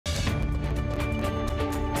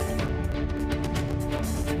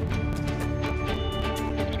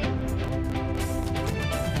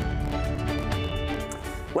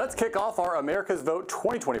Let's kick off our America's Vote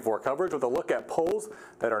 2024 coverage with a look at polls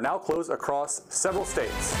that are now closed across several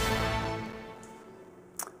states.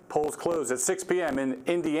 Polls closed at 6 p.m. in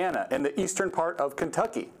Indiana and the eastern part of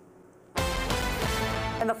Kentucky.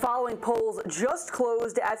 And the following polls just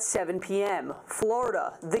closed at 7 p.m.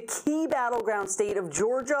 Florida, the key battleground state of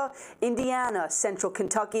Georgia, Indiana, Central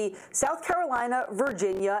Kentucky, South Carolina,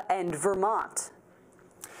 Virginia, and Vermont.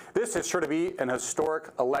 This is sure to be an historic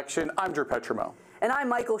election. I'm Drew Petrimoulx. And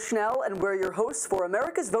I'm Mychael Schnell, and we're your hosts for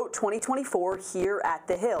America's Vote 2024 here at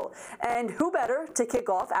The Hill. And who better to kick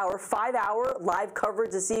off our 5-hour live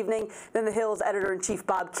coverage this evening than The Hill's editor-in-chief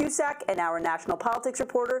Bob Cusack and our national politics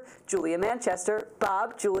reporter, Julia Manchester.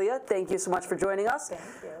 Bob, Julia, thank you so much for joining us. Thank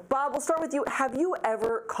you. Bob, we'll start with you. Have you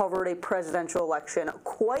ever covered a presidential election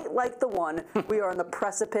quite like the one we are on the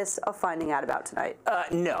precipice of finding out about tonight?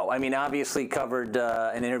 No. I mean, obviously covered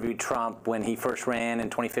and interviewed Trump when he first ran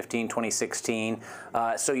in 2015, 2016.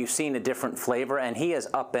 So you've seen a different flavor, and he has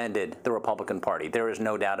upended the Republican Party. There is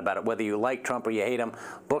no doubt about it. Whether you like Trump or you hate him,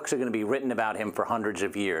 books are going to be written about him for hundreds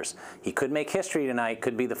of years. He could make history tonight,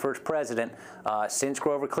 could be the first president since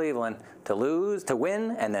Grover Cleveland to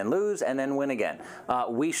win, and then lose, and then win again.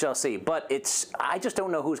 We shall see. But I just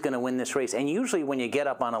don't know who's going to win this race. And usually when you get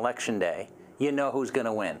up on Election Day, you know who's going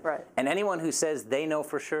to win. Right. And anyone who says they know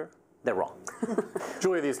for sure, they're wrong.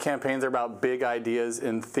 Julia, these campaigns are about big ideas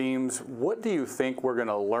and themes. What do you think we're going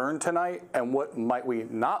to learn tonight, and what might we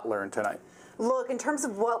not learn tonight? Look, in terms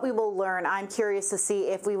of what we will learn, I'm curious to see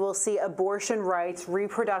if we will see abortion rights,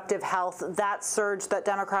 reproductive health, that surge that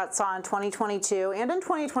Democrats saw in 2022 and in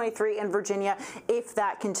 2023 in Virginia, if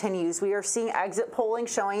that continues. We are seeing exit polling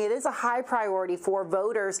showing it is a high priority for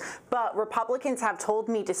voters, but Republicans have told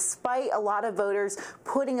me, despite a lot of voters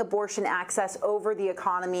putting abortion access over the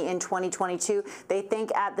economy in 2022, they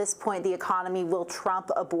think at this point the economy will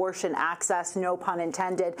trump abortion access, no pun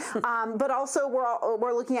intended. But also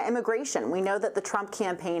we're looking at immigration. We know that the Trump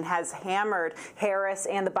campaign has hammered Harris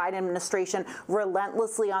and the Biden administration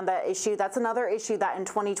relentlessly on that issue. That's another issue that in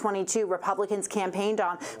 2022 Republicans campaigned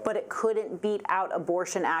on, but it couldn't beat out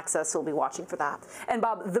abortion access. So we'll be watching for that. And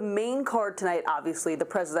Bob, the main card tonight, obviously, the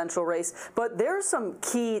presidential race, but there's some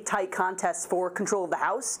key tight contests for control of the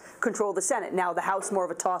House, control of the Senate. Now, the House more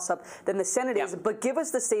of a toss-up than the Senate is, but give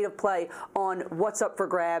us the state of play on what's up for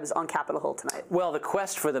grabs on Capitol Hill tonight. Well, the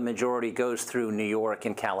quest for the majority goes through New York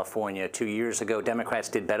and California. 2 years ago, Democrats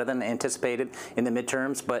did better than anticipated in the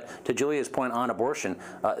midterms, but to Julia's point on abortion,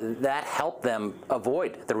 that helped them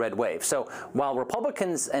avoid the red wave. So while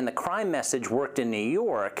Republicans and the crime message worked in New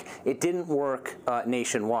York, it didn't work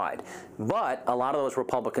nationwide. But a lot of those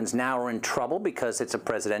Republicans now are in trouble because it's a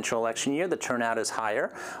presidential election year. The turnout is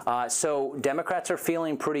higher. So Democrats are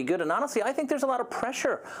feeling pretty good. And honestly, I think there's a lot of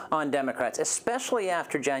pressure on Democrats, especially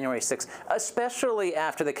after January 6th, especially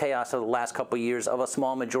after the chaos of the last couple of years of a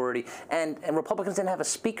small majority. And Republicans didn't have a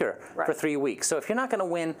speaker for 3 weeks. So if you're not going to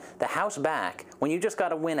win the House back when you just got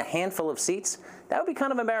to win a handful of seats, that would be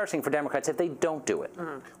kind of embarrassing for Democrats if they don't do it.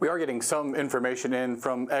 We are getting some information in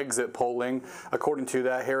from exit polling. According to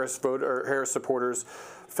that, Harris supporters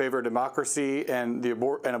favor democracy and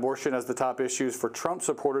abortion as the top issues. For Trump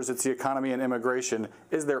supporters, it's the economy and immigration.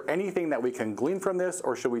 Is there anything that we can glean from this,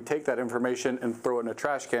 or should we take that information and throw it in a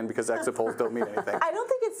trash can because exit polls don't mean anything? I don't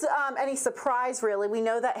think it's any surprise, really. We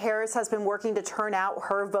know that Harris has been working to turn out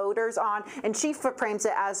her voters on, and she frames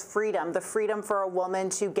it as freedom, the freedom for a woman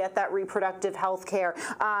to get that reproductive health care,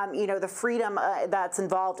 the freedom that's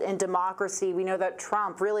involved in democracy. We know that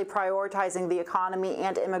Trump really prioritizing the economy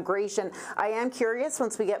and immigration. I am curious,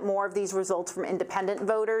 once we get more of these results from independent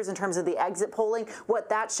voters in terms of the exit polling, what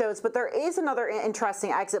that shows. But there is another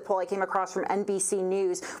interesting exit poll I came across from NBC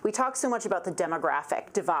News. We talk so much about the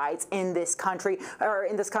demographic divides in this country,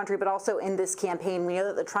 but also in this campaign. We know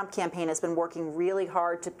that the Trump campaign has been working really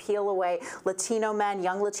hard to peel away Latino men,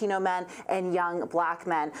 young Latino men, and young black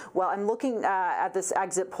men. Well, I'm looking at this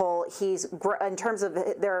exit poll. In terms of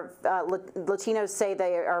their Latinos say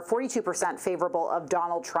they are 42% favorable of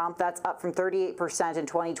Donald Trump. That's up from 38% in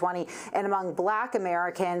 2020. And among black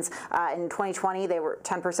Americans in 2020, they were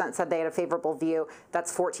 10% said they had a favorable view.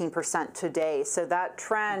 That's 14% today. So that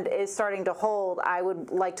trend is starting to hold. I would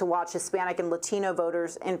like to watch Hispanic and Latino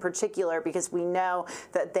voters in particular, because we know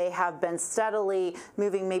that they have been steadily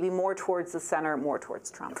moving maybe more towards the center, more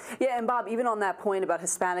towards Trump. Yeah, and Bob, even on that point about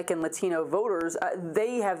Hispanic and Latino voters,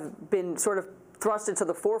 they have been sort of thrust into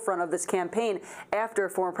the forefront of this campaign after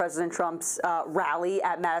former President Trump's rally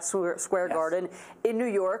at Madison Square Garden in New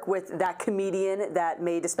York with that comedian that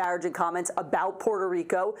made disparaging comments about Puerto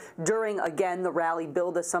Rico during, again, the rally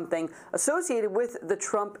billed as something associated with the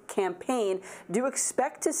Trump campaign. Do you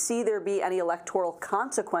expect to see there be any electoral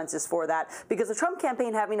consequences for that? Because the Trump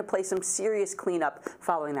campaign having to play some serious cleanup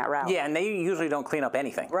following that rally. Yeah, and they usually don't clean up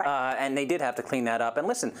anything. Right. And they did have to clean that up. And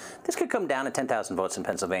listen, this could come down to 10,000 votes in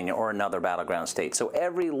Pennsylvania or another battleground state. So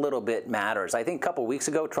every little bit matters. I think a couple weeks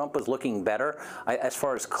ago, Trump was looking better as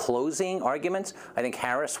far as closing arguments. I think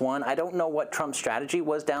Harris won. I don't know what Trump's strategy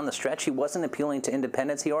was down the stretch. He wasn't appealing to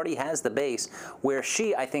independents. He already has the base, where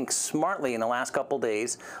she, I think, smartly in the last couple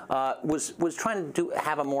days was trying to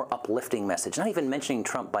have a more uplifting message, not even mentioning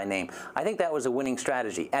Trump by name. I think that was a winning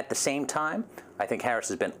strategy. At the same time, I think Harris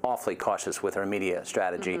has been awfully cautious with her media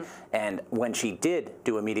strategy, and when she did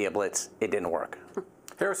do a media blitz, it didn't work.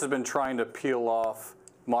 Harris has been trying to peel off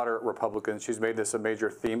moderate Republicans. She's made this a major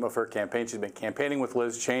theme of her campaign. She's been campaigning with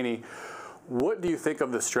Liz Cheney. What do you think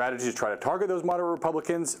of the strategy to try to target those moderate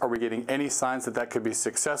Republicans? Are we getting any signs that that could be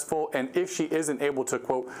successful? And if she isn't able to,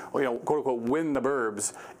 quote unquote, win the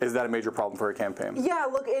burbs, is that a major problem for her campaign? Yeah,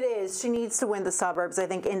 look, it is. She needs to win the suburbs. I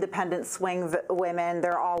think independent swing women,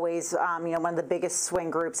 they're always, one of the biggest swing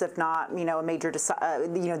groups, if not, a major,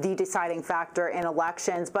 the deciding factor in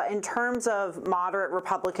elections. But in terms of moderate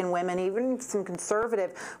Republican women, even some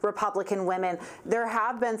conservative Republican women, there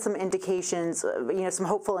have been some indications, some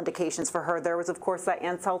hopeful indications for her. There was, of course, that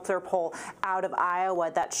Ann Seltzer poll out of Iowa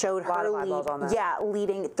that showed her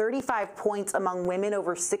leading 35 points among women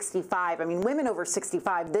over 65. I mean, women over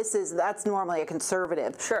 65, that's normally a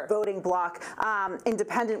conservative voting bloc.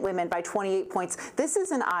 Independent women by 28 points. This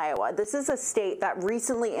is in Iowa. This is a state that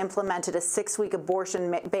recently implemented a 6-week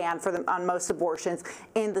abortion ban on most abortions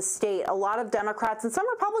in the state. A lot of Democrats and some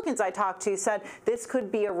Republicans I talked to said this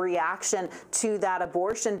could be a reaction to that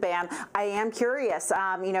abortion ban. I am curious,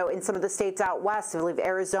 in some of the states out west, I believe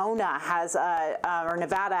Arizona has or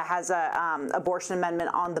Nevada has a abortion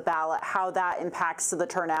amendment on the ballot, how that impacts the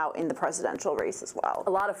turnout in the presidential race as well.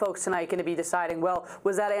 A lot of folks tonight going to be deciding, well,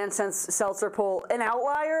 was that Ann Seltzer poll an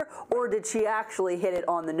outlier, or did she actually hit it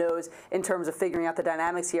on the nose in terms of figuring out the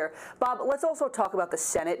dynamics here? Bob, let's also talk about the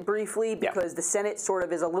Senate briefly, because the Senate sort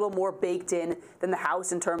of is a little more baked in than the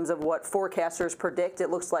House in terms of what forecasters predict.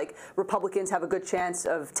 It looks like Republicans have a good chance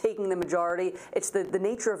of taking the majority. It's the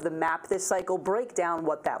nature of the map this cycle. Break down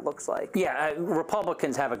what that looks like. Yeah,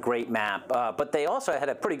 Republicans have a great map, but they also had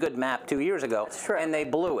a pretty good map 2 years ago, and they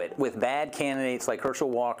blew it with bad candidates like Herschel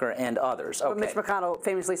Walker and others. But Mitch McConnell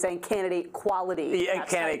famously saying candidate quality. Yeah,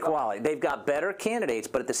 candidate quality. They've got better candidates,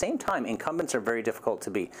 but at the same time, incumbents are very difficult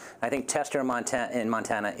to beat. I think Tester in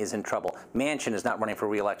Montana is in trouble. Manchin is not running for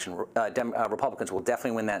re-election. Republicans will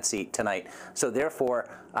definitely win that seat tonight. So therefore,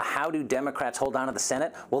 how do Democrats hold on to the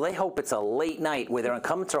Senate? Well, they hope it's a late night where their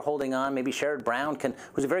incumbents are holding on. Maybe Sherrod Brown,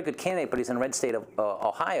 who's a very good candidate, but he's in the red state of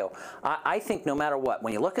Ohio. I think no matter what,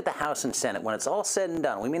 when you look at the House and Senate, when it's all said and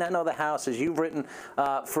done, we may not know the House, as you've written,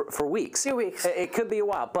 for weeks. 2 weeks. It could be a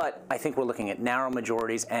while, but I think we're looking at narrow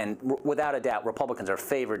majorities, and without a doubt, Republicans are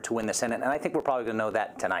favored to win the Senate, and I think we're probably going to know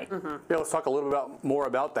that tonight. Yeah, let's talk a little bit more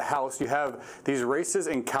about the House. You have these races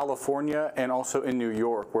in California and also in New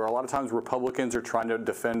York, where a lot of times Republicans are trying to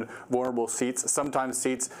defend vulnerable seats, sometimes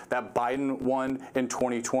seats that Biden won in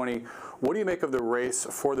 2020. What do you make of the race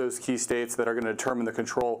for those key states that are going to determine the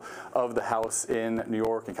control of the House in New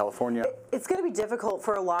York and California? It's going to be difficult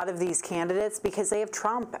for a lot of these candidates because they have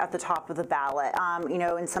Trump at the top of the ballot,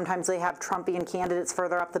 and sometimes they have Trumpian candidates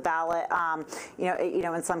further up the ballot,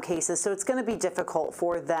 in some cases. So it's going to be difficult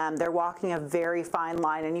for them. They're walking a very fine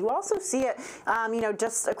line, and you also see it,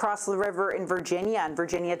 just across the river in Virginia, and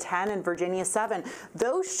Virginia 10 and Virginia 7.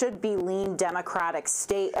 Those should be lean Democratic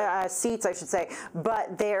seats, I should say,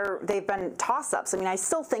 but they've been toss-ups. I mean, I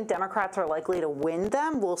still think Democrats are likely to win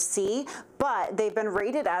them. We'll see, but they've been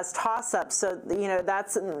rated as toss-ups. So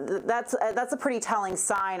that's a pretty telling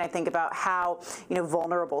sign, I think, about how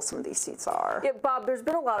vulnerable some of these seats are. Yeah, Bob, there's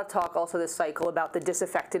been a lot of talk also this cycle about the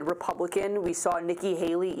disaffected Republican. We saw Nikki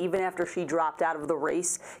Haley, even after she dropped out of the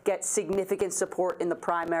race, get significant support in the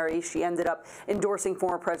primary. She ended up endorsing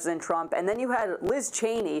former President Trump. And then you had Liz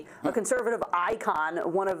Cheney, a conservative icon,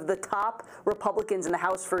 one of the top Republicans in the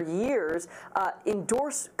House for years,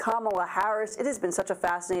 endorse Kamala Harris. It has been such a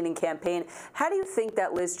fascinating campaign. How do you think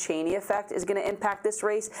that Liz Cheney effect is going to impact this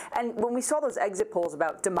race? And when we saw those exit polls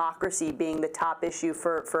about democracy being the top issue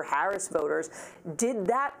for Harris voters, did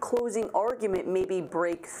that closing argument maybe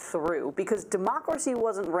break through? Because democracy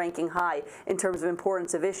wasn't ranking high in terms of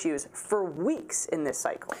importance of issues for weeks in this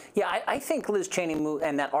cycle. Yeah, I think Liz Cheney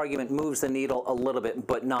and that argument moves the needle a little bit,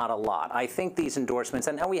 but not a lot. I think these endorsements,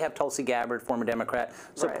 and now we have Tulsi Gabbard, former Democrat,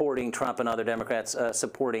 supporting Trump, and other Democrats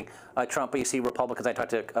supporting Trump. But you see Republicans. I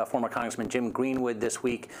talked to former Congressman Jim Greenwood this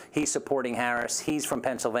week. He's supporting Harris. He's from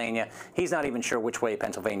Pennsylvania. He's not even sure which way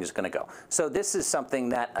Pennsylvania is going to go. So this is something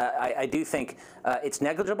that I do think it's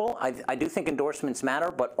negligible. I do think endorsements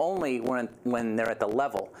matter, but only when they're at the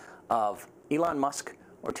level of Elon Musk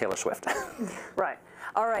or Taylor Swift. Right.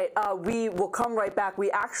 All right. We will come right back.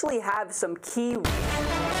 We actually have some key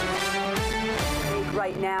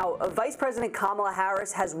right now. Vice President Kamala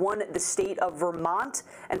Harris has won the state of Vermont,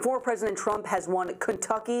 and former President Trump has won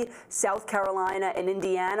Kentucky, South Carolina, and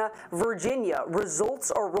Indiana. Virginia, results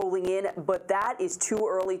are rolling in, but that is too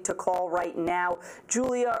early to call right now.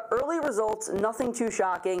 Julia, early results, nothing too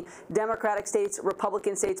shocking. Democratic states,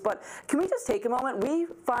 Republican states, but can we just take a moment? We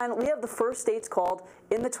have the first states called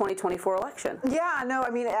in the 2024 election. Yeah, no, I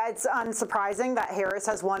mean, it's unsurprising that Harris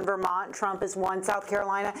has won Vermont, Trump has won South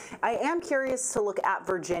Carolina. I am curious to look at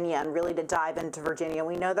Virginia and really to dive into Virginia.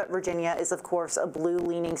 We know that Virginia is, of course, a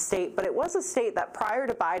blue-leaning state, but it was a state that prior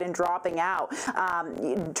to Biden dropping out,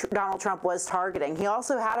 Donald Trump was targeting. He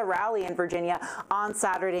also had a rally in Virginia on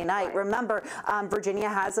Saturday night. Right. Remember, Virginia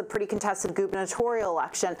has a pretty contested gubernatorial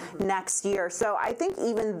election next year. So I think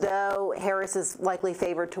even though Harris is likely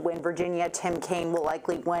favored to win Virginia, Tim Kaine will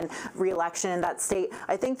likely win re-election in that state.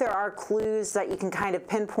 I think there are clues that you can kind of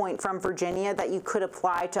pinpoint from Virginia that you could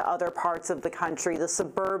apply to other parts of the country. The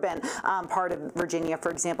suburban part of Virginia, for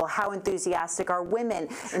example, how enthusiastic are women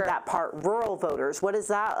in that part? Rural voters, what does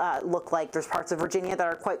that look like? There's parts of Virginia that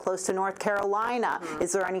are quite close to North Carolina.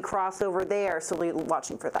 Is there any crossover there? So we'll be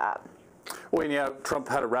watching for that. Well, yeah, Trump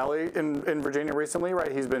had a rally in Virginia recently,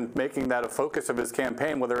 right? He's been making that a focus of his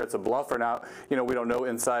campaign, whether it's a bluff or not. You know, we don't know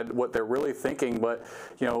inside what they're really thinking, but,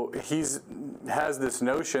 you know, has this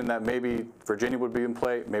notion that maybe Virginia would be in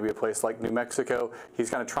play, maybe a place like New Mexico. He's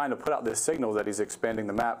kind of trying to put out this signal that he's expanding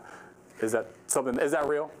the map. Is that something? Is that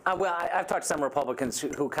real? Well, I've talked to some Republicans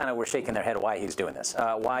who kind of were shaking their head why he's doing this,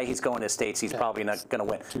 why he's going to states he's probably not going to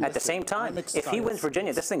win. At the same time, if he wins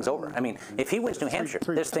Virginia, this thing's over. I mean, if he wins New Hampshire,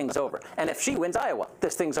 this thing's over. And if she wins Iowa,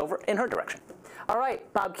 this thing's over in her direction. All right,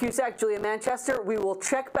 Bob Cusack, Julia Manchester, we will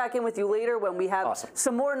check back in with you later when we have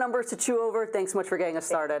some more numbers to chew over. Thanks so much for getting us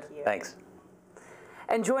started. Thanks.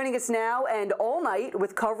 And joining us now and all night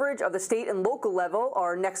with coverage of the state and local level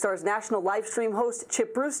are Nexstar's national live stream host,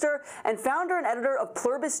 Chip Brewster, and founder and editor of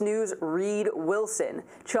Pluribus News, Reed Wilson.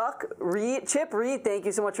 Chip, Reed, thank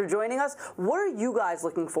you so much for joining us. What are you guys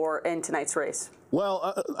looking for in tonight's race?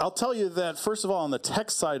 Well, I'll tell you that, first of all, on the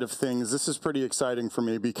tech side of things, this is pretty exciting for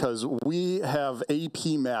me because we have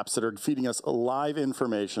AP maps that are feeding us live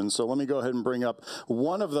information. So let me go ahead and bring up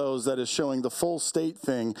one of those that is showing the full state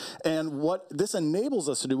thing. And what this enables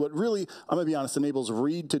us to do, what really, I'm going to be honest, enables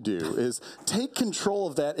Reed to do is take control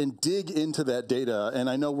of that and dig into that data. And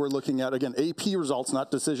I know we're looking at, again, AP results,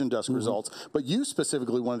 not decision desk results, but you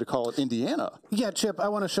specifically wanted to call it Indiana. Yeah, Chip, I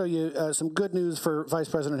want to show you some good news for Vice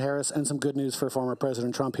President Harris and some good news for former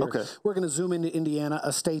President Trump here. Okay. We're going to zoom into Indiana,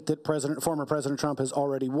 a state that former President Trump has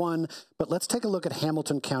already won. But let's take a look at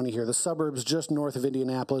Hamilton County here, the suburbs just north of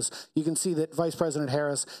Indianapolis. You can see that Vice President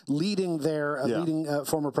Harris leading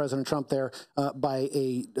former President Trump there by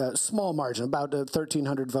a small margin, about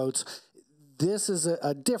 1,300 votes. This is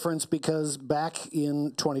a difference because back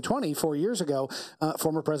in 2020, 4 years ago,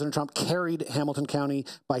 former President Trump carried Hamilton County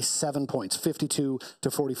by 7 points, 52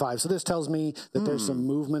 to 45. So this tells me that there's some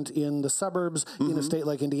movement in the suburbs in a state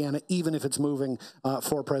like Indiana, even if it's moving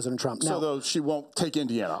for President Trump. Now, so though she won't take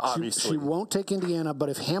Indiana, obviously. She won't take Indiana, but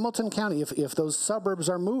if Hamilton County, if those suburbs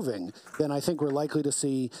are moving, then I think we're likely to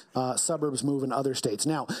see suburbs move in other states.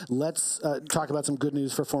 Now, let's talk about some good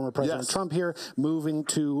news for former President Trump here, moving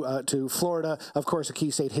to Florida. Of course, a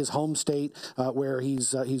key state, his home state, where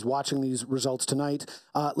he's watching these results tonight.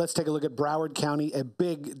 Let's take a look at Broward County, a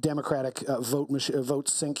big Democratic vote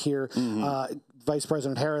sink here. Vice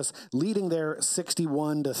President Harris leading there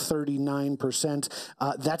 61 to 39%.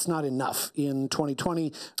 That's not enough. In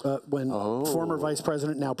 2020, when former Vice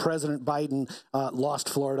President, now President Biden, lost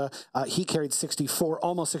Florida, he carried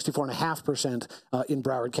almost 64.5% in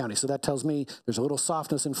Broward County. So that tells me there's a little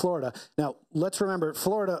softness in Florida. Now, let's remember,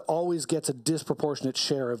 Florida always gets a disproportionate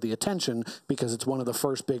share of the attention because it's one of the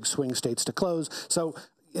first big swing states to close. So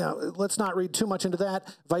let's not read too much into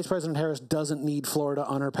that. Vice President Harris doesn't need Florida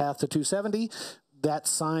on her path to 270. That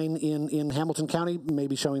sign in Hamilton County may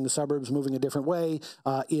be showing the suburbs moving a different way.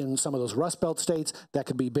 In some of those Rust Belt states, that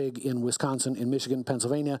could be big in Wisconsin, in Michigan,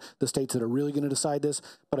 Pennsylvania, the states that are really going to decide this.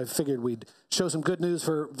 But I figured we'd show some good news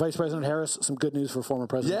for Vice President Harris, some good news for former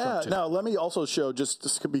President Trump, too. Now let me also show,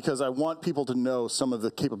 just because I want people to know some of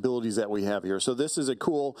the capabilities that we have here. So this is a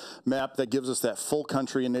cool map that gives us that full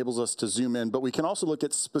country, enables us to zoom in. But we can also look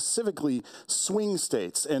at specifically swing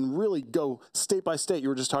states and really go state by state. You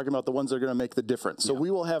were just talking about the ones that are going to make the difference. So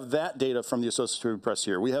we will have that data from the Associated Press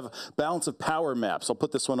here. We have balance of power maps. I'll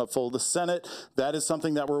put this one up full. The Senate, that is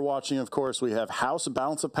something that we're watching, of course. We have House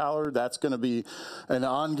balance of power. That's going to be an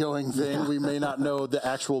ongoing thing. We may not know the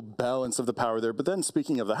actual balance of the power there. But then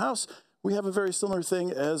speaking of the House, we have a very similar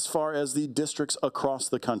thing as far as the districts across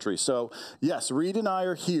the country. So, yes, Reed and I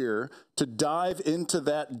are here to dive into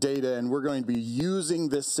that data, and we're going to be using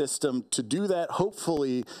this system to do that,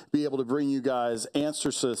 hopefully be able to bring you guys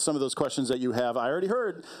answers to some of those questions that you have. I already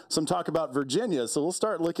heard some talk about Virginia, so we'll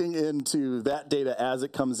start looking into that data as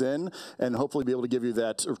it comes in and hopefully be able to give you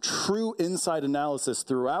that true inside analysis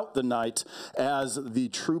throughout the night as the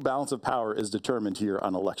true balance of power is determined here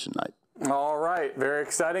on election night. All right, very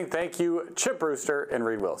exciting. Thank you, Chip Brewster and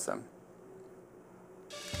Reed Wilson.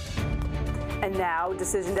 And now,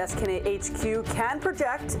 Decision Desk HQ can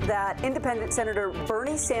project that independent Senator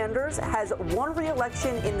Bernie Sanders has won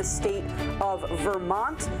re-election in the state of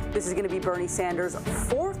Vermont. This is going to be Bernie Sanders'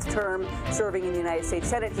 fourth term serving in the United States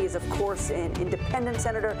Senate. He is, of course, an independent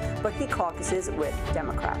senator, but he caucuses with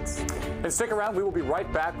Democrats. And stick around. We will be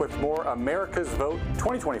right back with more America's Vote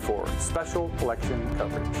 2024 special election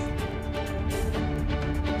coverage.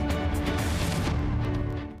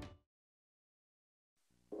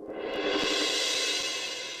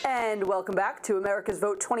 And welcome back to America's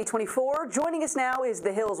Vote 2024. Joining us now is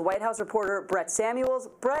The Hill's White House reporter, Brett Samuels.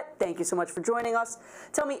 Brett, thank you so much for joining us.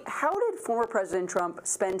 Tell me, how did former President Trump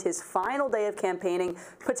spend his final day of campaigning,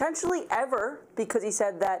 potentially ever, because he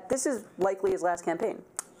said that this is likely his last campaign?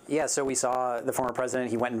 Yeah, so we saw the former president,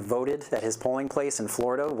 he went and voted at his polling place in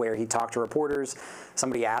Florida where he talked to reporters.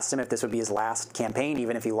 Somebody asked him if this would be his last campaign,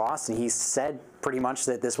 even if he lost, and he said pretty much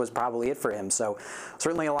that this was probably it for him. So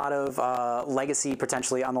certainly a lot of legacy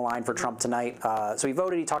potentially on the line for Trump tonight. So he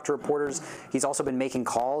voted, he talked to reporters. He's also been making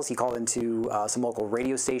calls. He called into some local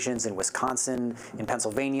radio stations in Wisconsin, in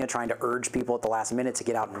Pennsylvania, trying to urge people at the last minute to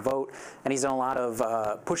get out and vote. And he's done a lot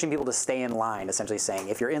of pushing people to stay in line, essentially saying,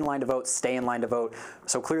 if you're in line to vote, stay in line to vote.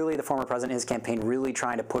 So clearly the former president and his campaign really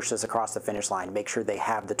trying to push this across the finish line, make sure they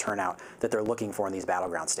have the turnout that they're looking for in these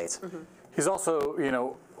battleground states. Mm-hmm. He's also,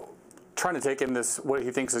 trying to take in this, what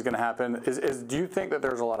he thinks is going to happen. Do you think that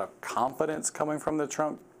there's a lot of confidence coming from the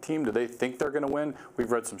Trump team? Do they think they're going to win?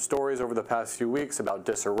 We've read some stories over the past few weeks about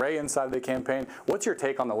disarray inside the campaign. What's your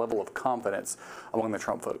take on the level of confidence among the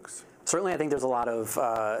Trump folks? Certainly, I think there's a lot of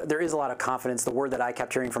there is a lot of confidence. The word that I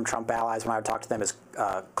kept hearing from Trump allies when I would talk to them is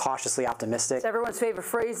cautiously optimistic. It's everyone's favorite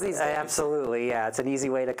phrase these days. Absolutely, yeah. It's an easy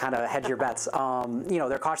way to kind of hedge your bets.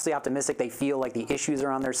 They're cautiously optimistic. They feel like the issues are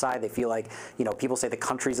on their side. They feel like, people say the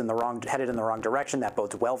country's headed in the wrong direction. That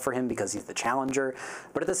bodes well for him because he's the challenger.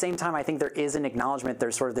 But at the same time, I think there is an acknowledgement.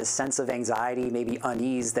 There's sort of this sense of anxiety, maybe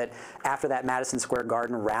unease, that after that Madison Square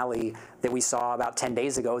Garden rally that we saw about 10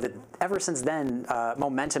 days ago, that ever since then,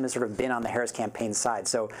 momentum has sort of been on the Harris campaign side.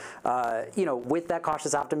 So, with that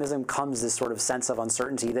cautious optimism comes this sort of sense of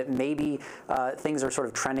uncertainty that maybe things are sort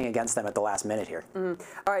of trending against them at the last minute here. Mm-hmm.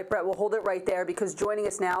 All right, Brett, we'll hold it right there, because joining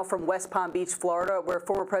us now from West Palm Beach, Florida, where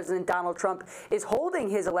former President Donald Trump is holding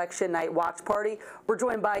his election night watch party, we're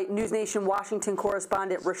joined by News Nation Washington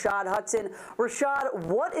correspondent Rashad Hudson. Rashad,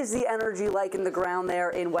 what is the energy like in the ground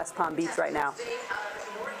there in West Palm Beach right now?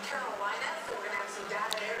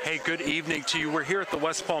 Hey, good evening to you. We're here at the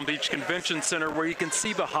West Palm Beach Convention Center, where you can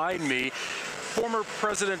see behind me, former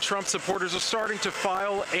President Trump supporters are starting to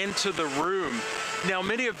file into the room. Now,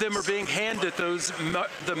 many of them are being handed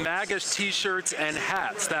the MAGA t-shirts and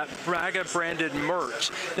hats, that MAGA branded merch.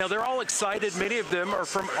 Now, they're all excited. Many of them are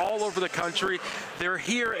from all over the country. They're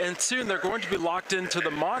here, and soon they're going to be locked into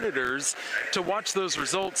the monitors to watch those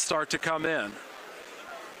results start to come in.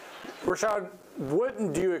 Rashad,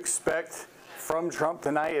 what do you expect from Trump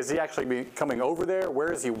tonight? Is he actually coming over there?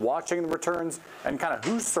 Where is he watching the returns? And kind of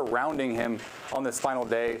who's surrounding him on this final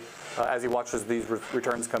day as he watches these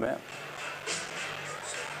returns come in?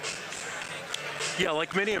 Yeah,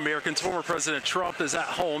 like many Americans, former President Trump is at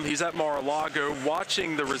home. He's at Mar-a-Lago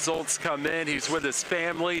watching the results come in. He's with his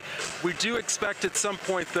family. We do expect at some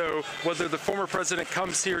point, though, whether the former president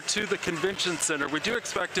comes here to the convention center, we do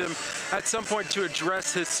expect him at some point to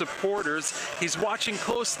address his supporters. He's watching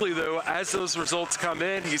closely, though, as those results come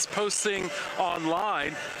in. He's posting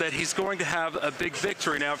online that he's going to have a big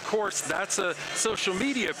victory. Now, of course, that's a social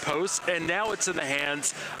media post, and now it's in the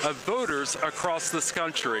hands of voters across this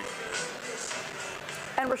country.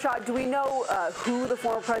 And Rashad, do we know who the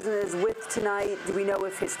former president is with tonight? Do we know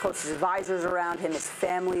if his closest advisors are around him, his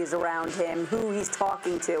family is around him, who he's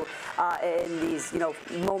talking to in these,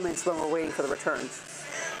 moments when we're waiting for the returns?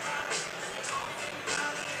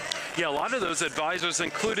 Yeah, a lot of those advisors,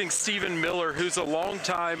 including Stephen Miller, who's a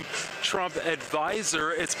longtime Trump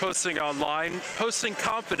advisor, is posting online, posting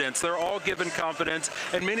confidence. They're all given confidence,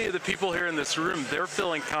 and many of the people here in this room, they're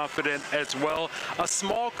feeling confident as well. A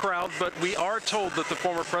small crowd, but we are told that the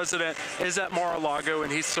former president is at Mar-a-Lago,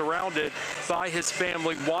 and he's surrounded by his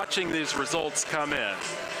family watching these results come in.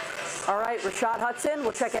 All right, Rashad Hudson,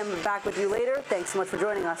 we'll check in back with you later. Thanks so much for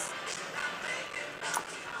joining us.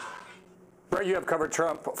 Brett, you have covered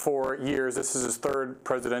Trump for years. This is his third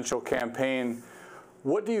presidential campaign.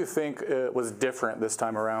 What do you think was different this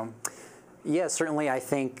time around? Yeah, certainly. I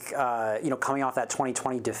think, coming off that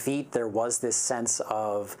 2020 defeat, there was this sense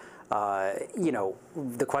of,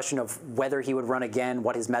 the question of whether he would run again,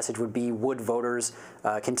 what his message would be. Would voters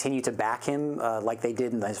continue to back him like they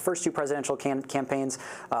did in his first two presidential campaigns?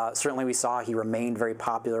 Certainly we saw he remained very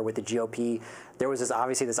popular with the GOP. There was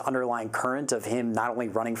obviously this underlying current of him not only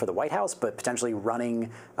running for the White House, but potentially running,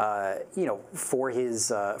 for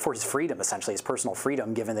his freedom, essentially his personal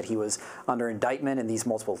freedom, given that he was under indictment in these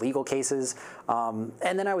multiple legal cases. And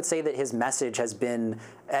then I would say that his message has been,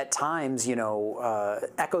 at times,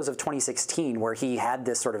 echoes of 2016, where he had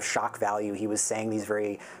this sort of shock value. He was saying these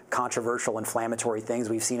very controversial, inflammatory things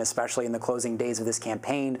we've seen, especially in the closing days of this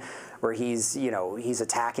campaign, where he's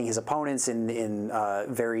attacking his opponents in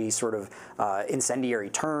very sort of incendiary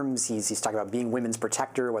terms. He's talking about being women's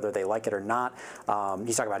protector, whether they like it or not.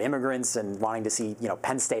 He's talking about immigrants and wanting to see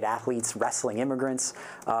Penn State athletes wrestling immigrants.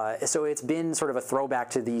 So it's been sort of a throwback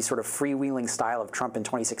to the sort of freewheeling style of Trump in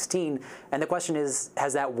 2016. And the question is,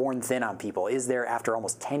 has that worn thin on people? Is there, after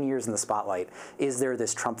almost 10 years in the spotlight, is there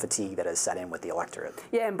this Trump fatigue that has set in with the electorate?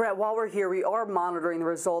 Yeah, and Brett, while we're here, we are monitoring the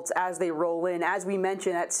results as they roll in. As we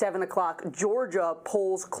mentioned, at 7 o'clock, Georgia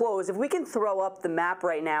polls close. If we can throw up the map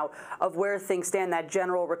right now of where things stand, that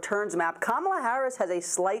general returns map, Kamala Harris has a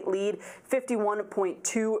slight lead,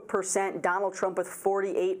 51.2%. Donald Trump with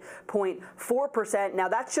 48.4%. Now,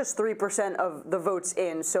 that's just 3% of the votes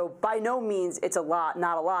in, so by no means it's a lot,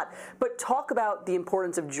 not a lot. But talk about the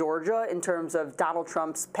importance of Georgia in terms of Donald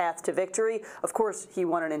Trump's path to victory. Of course, he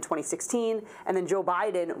won it in 2016, and then Joe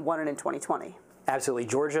Biden won it in 2020. Absolutely.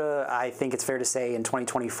 Georgia, I think it's fair to say, in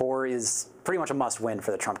 2024 is pretty much a must-win for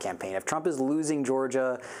the Trump campaign. If Trump is losing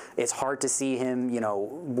Georgia, it's hard to see him,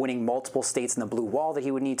 winning multiple states in the blue wall that he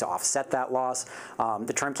would need to offset that loss.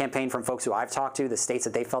 The Trump campaign, from folks who I've talked to, the states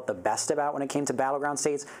that they felt the best about when it came to battleground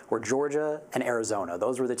states were Georgia and Arizona.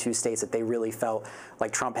 Those were the two states that they really felt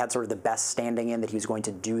like Trump had sort of the best standing in, that he was going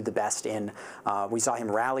to do the best in. We saw him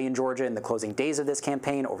rally in Georgia in the closing days of this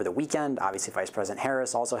campaign over the weekend. Obviously, Vice President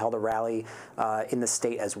Harris also held a rally in the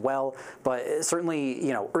state as well. But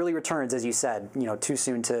certainly, early returns, as you said, too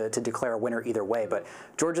soon to declare a winner either way. But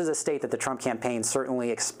Georgia's a state that the Trump campaign certainly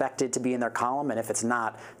expected to be in their column, and if it's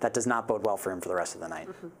not, that does not bode well for him for the rest of the night.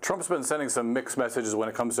 Trump's been sending some mixed messages when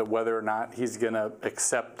it comes to whether or not he's going to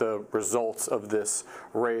accept the results of this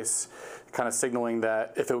race, kind of signaling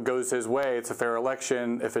that if it goes his way, it's a fair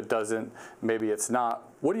election. If it doesn't, maybe it's not.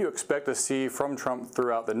 What do you expect to see from Trump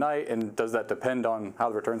throughout the night, and does that depend on how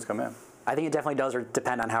the returns come in? I think it definitely does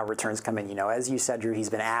depend on how returns come in. As you said, Drew,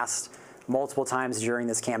 he's been asked multiple times during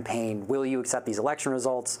this campaign, will you accept these election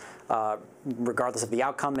results, regardless of the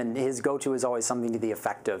outcome? And his go-to is always something to the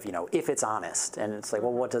effect of, if it's honest. And it's like,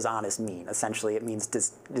 well, what does honest mean? Essentially, it means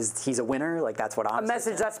he's a winner? Like, that's what honest is. A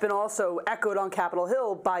message that's been also echoed on Capitol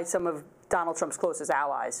Hill by some of Donald Trump's closest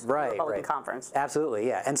allies, right, the Republican conference. Absolutely,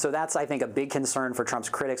 yeah. And so that's, I think, a big concern for Trump's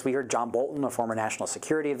critics. We heard John Bolton, a former national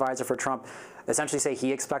security advisor for Trump, essentially say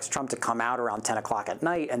he expects Trump to come out around 10 o'clock at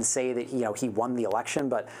night and say that, he won the election.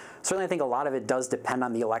 But certainly I think a lot of it does depend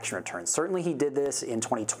on the election returns. Certainly he did this in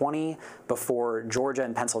 2020 before Georgia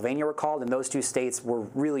and Pennsylvania were called, and those two states were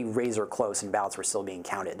really razor close and ballots were still being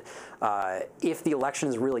counted. If the election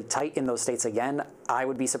is really tight in those states again, I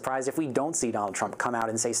would be surprised if we don't see Donald Trump come out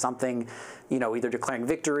and say something either declaring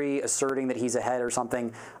victory, asserting that he's ahead or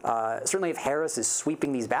something. Certainly if Harris is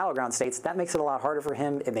sweeping these battleground states, that makes it a lot harder for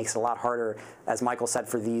him. It makes it a lot harder, as Michael said,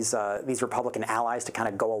 for these Republican allies to kind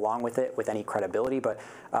of go along with it with any credibility. But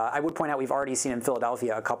I would point out we've already seen in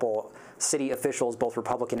Philadelphia a couple city officials, both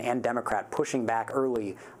Republican and Democrat, pushing back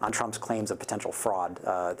early on Trump's claims of potential fraud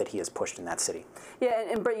that he has pushed in that city. Yeah,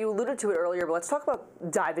 and Brett, you alluded to it earlier, but let's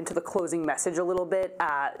dive into the closing message a little bit.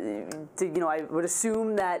 I would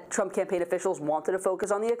assume that Trump campaign officials wanted to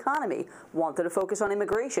focus on the economy, wanted to focus on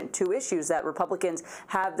immigration, two issues that Republicans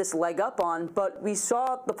have this leg up on, but we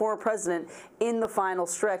saw the former president in the final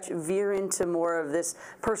stretch veer into more of this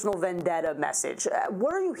personal vendetta message.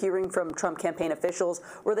 What are you hearing from Trump campaign officials?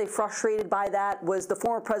 Were they frustrated by that? Was the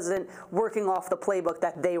former president working off the playbook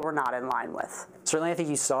that they were not in line with? Certainly, I think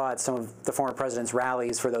you saw at some of the former president's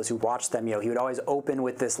rallies, for those who watched them, he would always open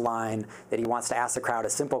with this line that he wants to ask the crowd a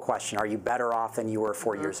simple question: are you better off than you were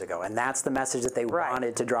 4 years ago? And that's the message that they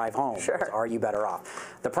wanted to drive home. Sure. Are you better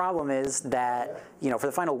off? The problem is that, for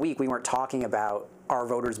the final week, we weren't talking about are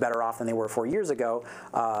voters better off than they were 4 years ago,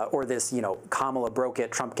 or this, Kamala broke it,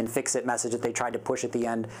 Trump can fix it message that they tried to push at the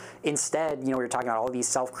end. Instead, we were talking about all these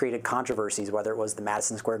self-created controversies, whether it was the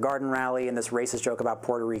Madison Square Garden rally and this racist joke about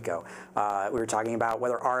Puerto Rico. We were talking about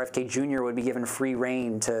whether RFK Jr. would be given free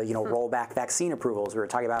rein to, roll back vaccine approvals. We were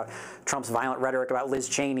talking about Trump's violent rhetoric about Liz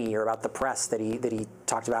Cheney or about the press that he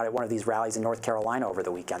talked about at one of these rallies in North Carolina over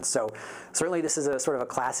the weekend. So certainly this is a sort of a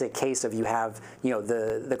classic case of you have,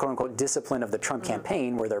 the quote-unquote discipline of the Trump campaign,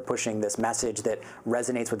 where they're pushing this message that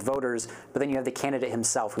resonates with voters, but then you have the candidate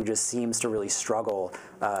himself who just seems to really struggle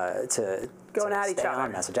to going at each other.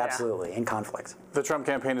 On message, absolutely, in conflict. The Trump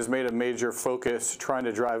campaign has made a major focus trying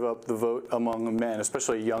to drive up the vote among men,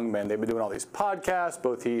 especially young men. They've been doing all these podcasts,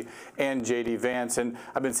 both he and J.D. Vance, and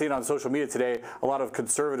I've been seeing on social media today, a lot of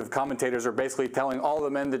conservative commentators are basically telling all the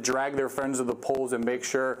men to drag their friends to the polls and make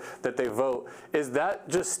sure that they vote. Is that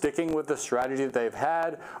just sticking with the strategy that they've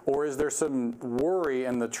had, or is there some worry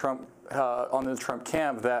in the Trump on the Trump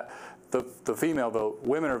camp that the female vote,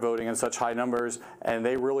 women are voting in such high numbers, and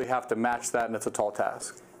they really have to match that, and it's a tall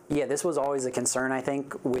task? Yeah, this was always a concern, I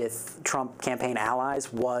think, with Trump campaign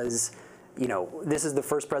allies was, this is the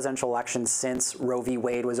first presidential election since Roe v.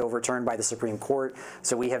 Wade was overturned by the Supreme Court,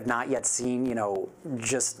 so we have not yet seen,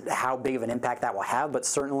 just how big of an impact that will have, but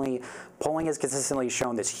certainly polling has consistently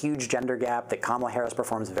shown this huge gender gap, that Kamala Harris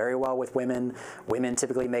performs very well with women. Women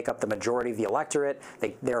typically make up the majority of the electorate.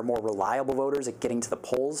 They are more reliable voters at getting to the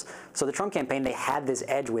polls. So the Trump campaign, they had this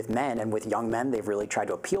edge with men, and with young men, they've really tried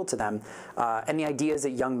to appeal to them. And the idea is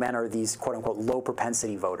that young men are these quote-unquote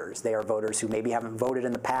low-propensity voters. They are voters who maybe haven't voted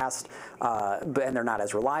in the past, and they're not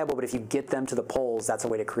as reliable, but if you get them to the polls, that's a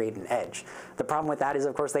way to create an edge. The problem with that is,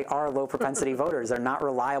 of course, they are low-propensity voters. They're not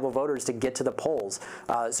reliable voters to get to the polls.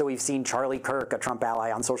 So we've seen Charlie Kirk, a Trump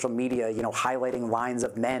ally, on social media, highlighting lines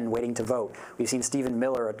of men waiting to vote. We've seen Stephen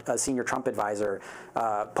Miller, a senior Trump advisor,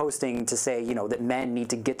 posting to say, that men need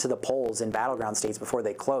to get to the polls in battleground states before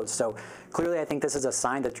they close. So clearly, I think this is a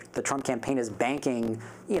sign that the Trump campaign is banking,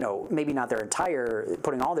 maybe not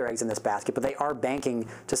putting all their eggs in this basket, but they are banking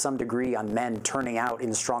to some degree on men turning out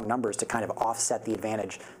in strong numbers to kind of offset the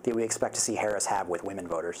advantage that we expect to see Harris have with women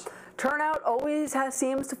voters. Turnout always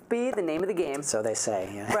seems to be the name of the game. So they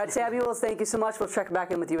say. Yeah. Brett Samuels, thank you so much. We'll check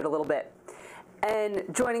back in with you in a little bit. And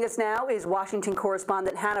joining us now is Washington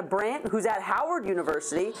correspondent Hannah Brandt, who's at Howard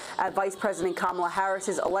University at Vice President Kamala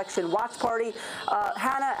Harris's election watch party.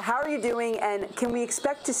 Hannah, how are you doing, and can we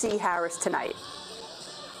expect to see Harris tonight?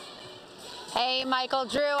 Hey, Michael,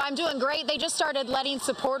 Drew, I'm doing great. They just started letting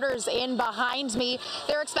supporters in behind me.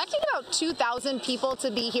 They're expecting about 2,000 people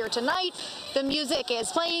to be here tonight. The music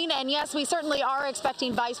is playing, and yes, we certainly are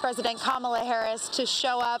expecting Vice President Kamala Harris to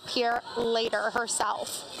show up here later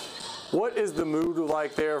herself. What is the mood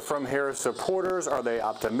like there from Harris supporters? Are they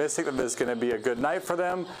optimistic that this is going to be a good night for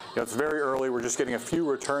them? It's very early. We're just getting a few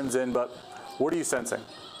returns in, but what are you sensing?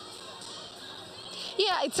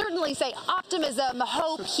 Yeah, I'd certainly say optimism,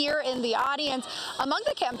 hope here in the audience. Among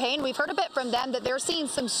the campaign, we've heard a bit from them that they're seeing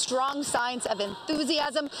some strong signs of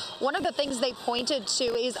enthusiasm. One of the things they pointed to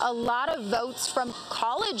is a lot of votes from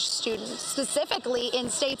college students, specifically in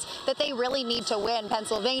states that they really need to win: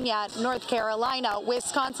 Pennsylvania, North Carolina,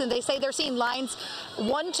 Wisconsin. They say they're seeing lines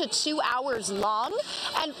 1 to 2 hours long.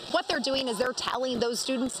 And what they're doing is they're telling those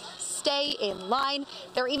students, stay in line.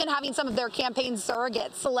 They're even having some of their campaign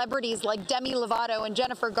surrogates, celebrities like Demi Lovato and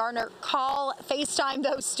Jennifer Garner, FaceTime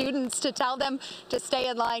those students to tell them to stay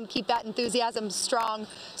in line, keep that enthusiasm strong.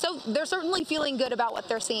 So they're certainly feeling good about what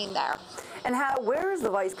they're seeing there. And where is the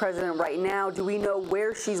vice president right now? Do we know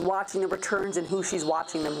where she's watching the returns and who she's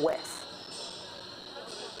watching them with?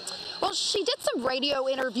 Well, Well, she did some radio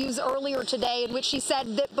interviews earlier today in which she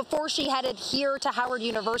said that before she headed here to Howard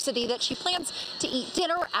University that she plans to eat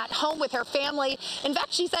dinner at home with her family. In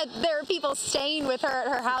fact, she said there are people staying with her at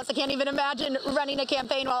her house. I can't even imagine running a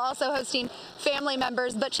campaign while also hosting family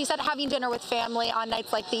members, but she said having dinner with family on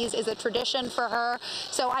nights like these is a tradition for her.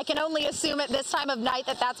 So I can only assume at this time of night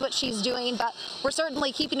that that's what she's doing, but we're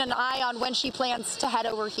certainly keeping an eye on when she plans to head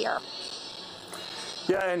over here.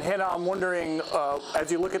 Yeah, and Hannah, I'm wondering,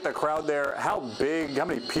 as you look at the crowd there, how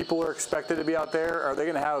many people are expected to be out there? Are they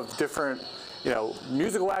going to have different,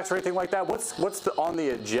 musical acts or anything like that? What's on the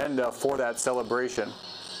agenda for that celebration?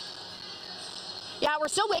 Yeah, we're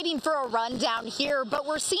still waiting for a rundown here, but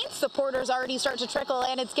we're seeing supporters already start to trickle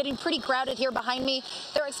in. It's getting pretty crowded here behind me.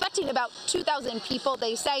 They're expecting about 2,000 people,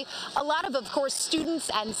 they say. A lot of course,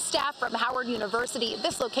 students and staff from Howard University.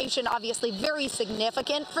 This location, obviously, very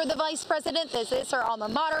significant for the vice president. This is her alma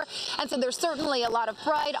mater. And so there's certainly a lot of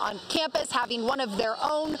pride on campus having one of their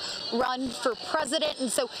own run for president.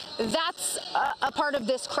 And so that's a part of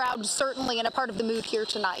this crowd, certainly, and a part of the mood here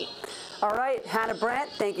tonight. All right, Hannah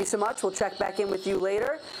Brandt, thank you so much. We'll check back in with you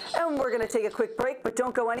later. And we're going to take a quick break, but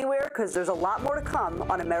don't go anywhere because there's a lot more to come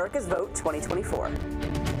on America's Vote 2024.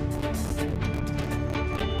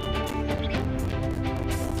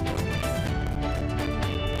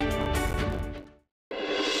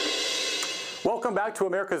 Welcome back to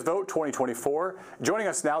America's Vote 2024. Joining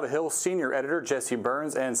us now, the Hill senior editor, Jesse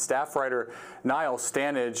Burns, and staff writer, Niall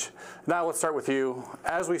Stanage. Niall, let's start with you.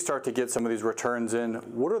 As we start to get some of these returns in,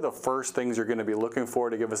 what are the first things you're going to be looking for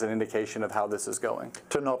to give us an indication of how this is going?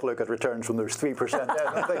 To not look at returns when there's 3%. I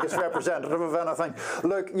don't think it's representative of anything.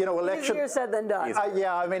 Look, election... Easier said than done.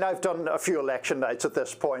 Yeah, I mean, I've done a few election nights at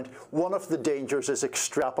this point. One of the dangers is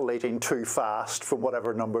extrapolating too fast from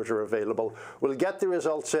whatever numbers are available. We'll get the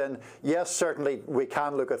results in. Yes, certainly we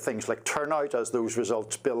can look at things like turnout as those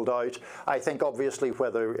results build out. I think obviously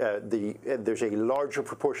whether there's a larger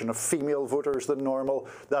proportion of female voters than normal,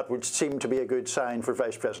 that would seem to be a good sign for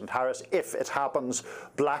Vice President Harris. If it happens,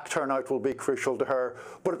 black turnout will be crucial to her.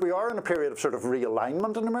 But we are in a period of sort of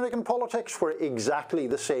realignment in American politics where exactly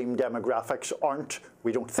the same demographics aren't,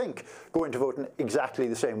 we don't think, going to vote in exactly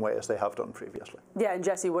the same way as they have done previously. Yeah, and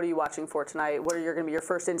Jesse, what are you watching for tonight? What are going to be your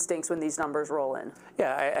first instincts when these numbers roll in?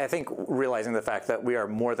 Yeah, I think realizing the fact that we are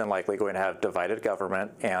more than likely going to have divided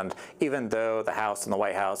government, and even though the House and the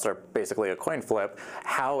White House are basically a coin flip,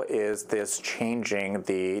 how is this changing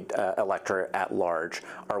the electorate at large?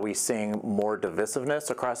 Are we seeing more divisiveness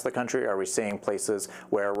across the country? Are we seeing places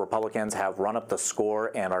where Republicans have run up the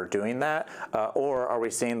score and are doing that? Or are we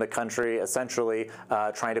seeing the country essentially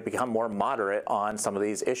trying to become more moderate on some of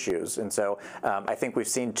these issues? And so I think we've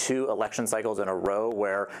seen 2 election cycles in a row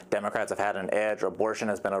where Democrats have had an edge. Abortion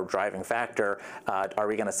has been a driving factor. Are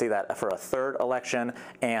we going to see that for a third election?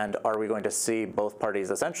 And are we going to see both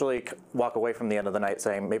parties essentially walk away from the end of the night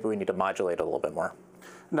saying maybe we need to modulate a little bit more?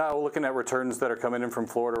 Now, looking at returns that are coming in from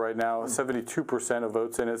Florida right now, 72% of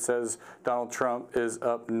votes in, it says Donald Trump is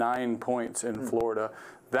up 9 points in Florida.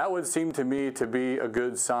 That would seem to me to be a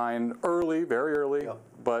good sign early, very early,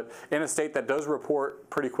 but in a state that does report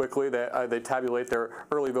pretty quickly, they tabulate their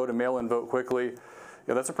early vote and mail-in vote quickly.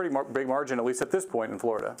 Yeah, that's a pretty big margin, at least at this point in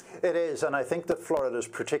Florida. It is, and I think that Florida is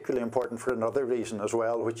particularly important for another reason as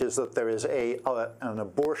well, which is that there is an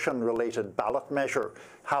abortion-related ballot measure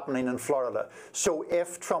happening in Florida. So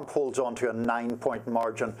if Trump holds on to a 9-point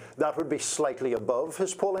margin, that would be slightly above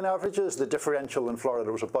his polling averages. The differential in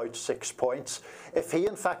Florida was about 6 points. If he,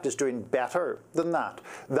 in fact, is doing better than that,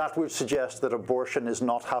 that would suggest that abortion is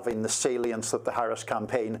not having the salience that the Harris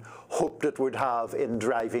campaign hoped it would have in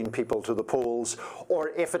driving people to the polls. Or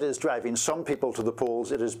if it is driving some people to the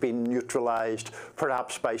polls, it has been neutralized,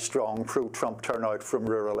 perhaps by strong pro-Trump turnout from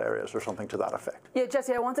rural areas or something to that effect. Yeah,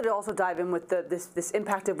 Jesse, I wanted to also dive in with this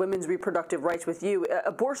impact of women's reproductive rights with you.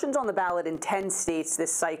 Abortion's on the ballot in 10 states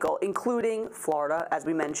this cycle, including Florida, as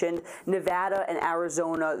we mentioned, Nevada and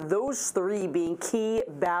Arizona, those 3 being key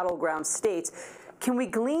battleground states. Can we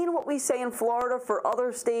glean what we say in Florida for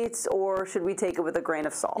other states, or should we take it with a grain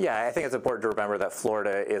of salt? Yeah, I think it's important to remember that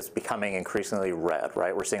Florida is becoming increasingly red,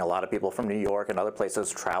 right? We're seeing a lot of people from New York and other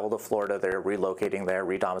places travel to Florida. They're relocating there,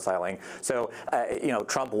 redomiciling. So,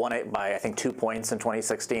 Trump won it by, I think, 2 points in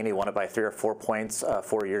 2016. He won it by 3 or 4 points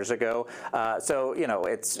 4 years ago. So,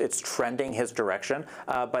 it's trending his direction.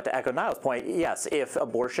 But to echo Niall's point, yes, if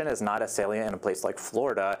abortion is not as salient in a place like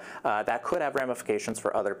Florida, that could have ramifications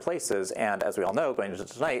for other places. And as we all know, going into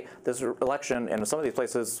tonight, this election in some of these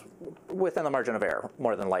places within the margin of error,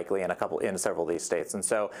 more than likely in several of these states. And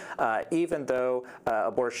so, even though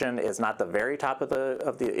abortion is not the very top of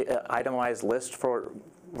the itemized list for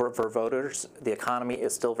for voters, the economy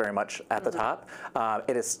is still very much at the top.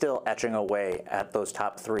 It is still etching away at those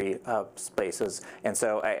top three spaces. And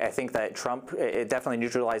so I think that Trump, it definitely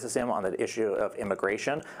neutralizes him on the issue of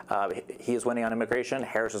immigration. He is winning on immigration,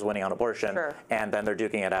 Harris is winning on abortion, and then they're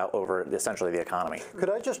duking it out over essentially the economy. Could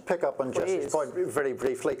I just pick up on Jesse's point very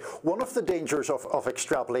briefly? One of the dangers of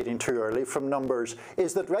extrapolating too early from numbers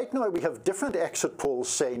is that right now we have different exit polls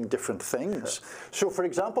saying different things. So for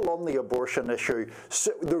example, on the abortion issue,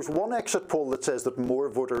 there's one exit poll that says that more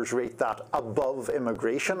voters rate that above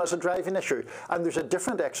immigration as a driving issue, and there's a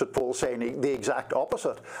different exit poll saying the exact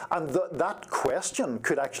opposite. And that question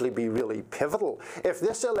could actually be really pivotal. If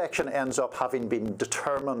this election ends up having been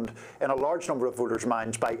determined in a large number of voters'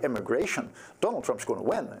 minds by immigration, Donald Trump's going to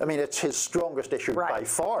win. I mean, it's his strongest issue by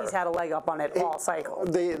far. He's had a leg up on it all cycle.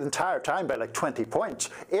 The entire time by like 20 points.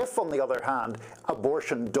 If, on the other hand,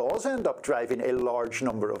 abortion does end up driving a large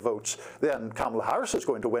number of votes, then Kamala Harris is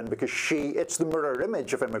going to win because it's the mirror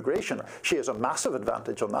image of immigration. She has a massive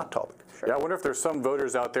advantage on that topic. Yeah, I wonder if there's some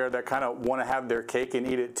voters out there that kind of want to have their cake and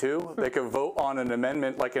eat it too. They could vote on an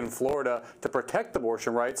amendment like in Florida to protect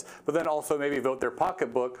abortion rights, but then also maybe vote their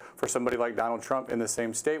pocketbook for somebody like Donald Trump in the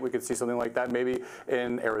same state. We could see something like that maybe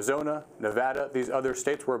in Arizona, Nevada, these other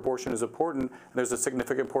states where abortion is important. And there's a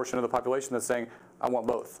significant portion of the population that's saying, I want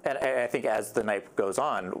both. And I think as the night goes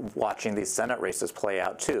on, watching these Senate races play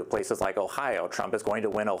out too. Places like Ohio, Trump is going to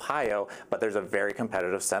win Ohio, but there's a very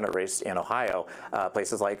competitive Senate race in Ohio.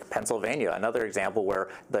 Places like Pennsylvania, another example where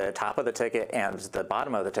the top of the ticket and the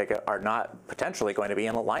bottom of the ticket are not potentially going to be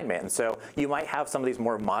in alignment. And so you might have some of these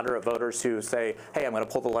more moderate voters who say, hey, I'm going to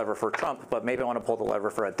pull the lever for Trump, but maybe I want to pull the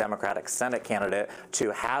lever for a Democratic Senate candidate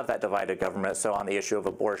to have that divided government. So on the issue of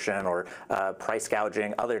abortion or price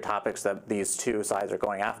gouging, other topics that these two sides are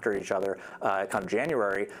going after each other come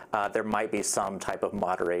January, there might be some type of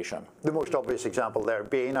moderation. The most obvious example there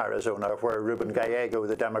being Arizona, where Ruben Gallego,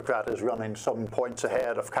 the Democrat, is running some points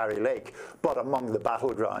ahead of Kari Lake. But among the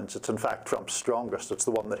battlegrounds, it's in fact Trump's strongest. It's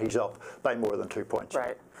the one that he's up by more than 2 points.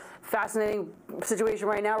 Right. Fascinating situation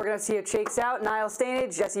right now. We're going to see it shakes out. Niall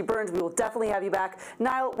Stainage, Jesse Burns, we will definitely have you back,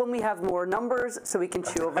 Niall, when we have more numbers so we can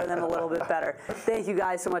chew over them a little bit better. Thank you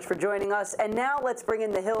guys so much for joining us. And now let's bring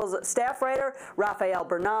in the Hill's staff writer, Rafael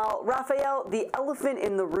Bernal. Rafael, the elephant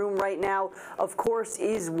in the room right now, of course,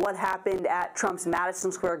 is what happened at Trump's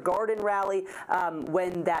Madison Square Garden rally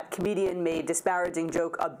when that comedian made a disparaging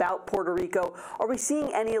joke about Puerto Rico. Are we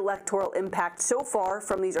seeing any electoral impact so far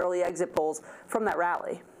from these early exit polls from that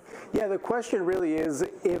rally? Yeah, the question really is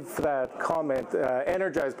if that comment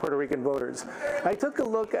energized Puerto Rican voters. I took a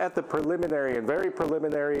look at the preliminary and very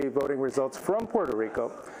preliminary voting results from Puerto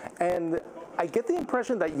Rico, and I get the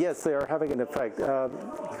impression that, yes, they are having an effect.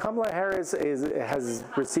 Kamala Harris has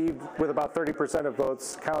received, with about 30% of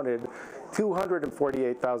votes counted,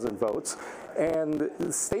 248,000 votes. And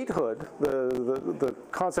statehood, the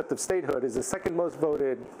concept of statehood, is the second most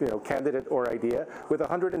voted candidate or idea with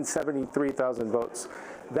 173,000 votes.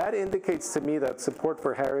 That indicates to me that support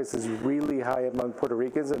for Harris is really high among Puerto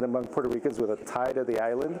Ricans and among Puerto Ricans with a tie to the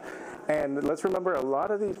island. And let's remember, a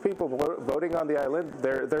lot of these people voting on the island,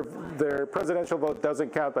 their presidential vote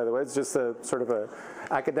doesn't count, by the way. It's just a sort of a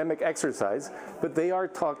academic exercise. But they are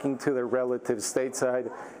talking to their relatives stateside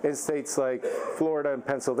in states like Florida and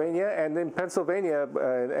Pennsylvania. And in Pennsylvania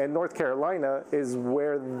and North Carolina is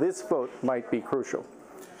where this vote might be crucial.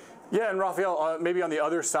 Yeah, and Rafael, maybe on the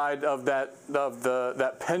other side of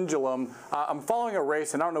that pendulum, I'm following a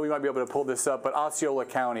race, and I don't know, we might be able to pull this up, but Osceola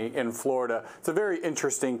County in Florida. It's a very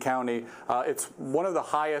interesting county. It's one of the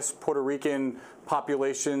highest Puerto Rican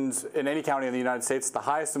populations in any county in the United States, the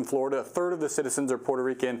highest in Florida. A third of the citizens are Puerto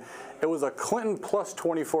Rican. It was a Clinton plus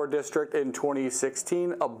 24 district in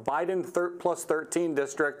 2016, a Biden plus 13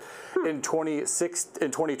 district in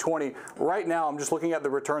 2020. Right now, I'm just looking at the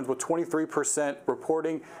returns with 23%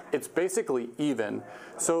 reporting. It's basically even.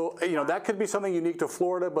 So, that could be something unique to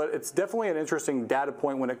Florida, but it's definitely an interesting data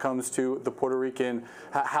point when it comes to the Puerto Rican,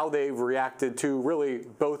 how they've reacted to really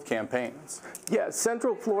both campaigns. Yeah,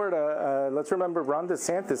 Central Florida, let's remember Ron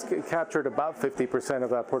DeSantis captured about 50% of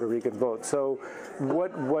that Puerto Rican vote. So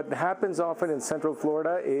what happens often in Central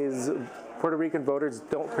Florida is Puerto Rican voters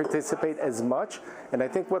don't participate as much. And I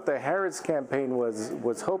think what the Harris campaign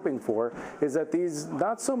was hoping for is that these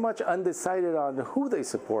not so much undecided on who they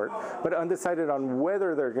support, but undecided on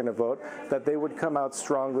whether they're going to vote, that they would come out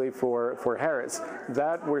strongly for Harris.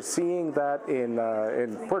 That we're seeing that in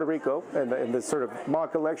Puerto Rico and in this sort of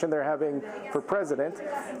mock election they're having for president,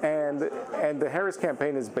 and the Harris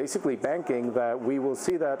campaign is basically banking that we will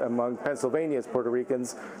see that among Pennsylvania's Puerto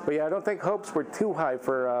Ricans. But yeah, I don't think hopes were too high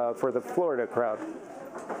for the Florida crowd.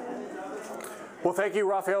 Well, thank you,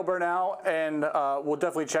 Raphael Bernal, and we'll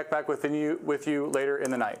definitely check back with you later in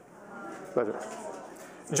the night. Pleasure.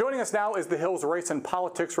 Joining us now is the Hill's race and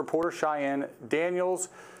politics reporter, Cheyenne Daniels.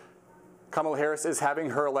 Kamala Harris is having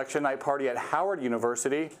her election night party at Howard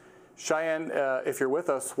University. Cheyenne, if you're with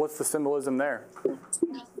us, what's the symbolism there?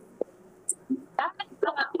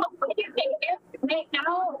 Right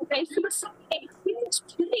now, I feel something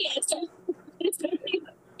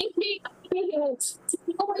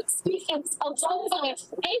experience of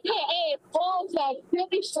Joseph, aka Joseph,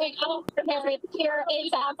 really straight out from every here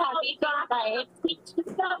is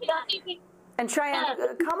And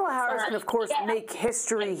Cheyenne, Kamala Harris can, of course, make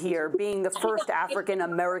history here, being the first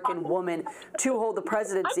African-American woman to hold the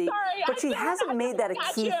presidency, but she hasn't made that a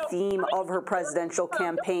key theme of her presidential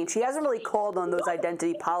campaign. She hasn't really called on those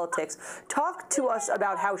identity politics. Talk to us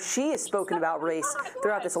about how she has spoken about race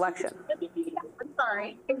throughout this election. I'm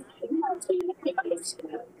sorry.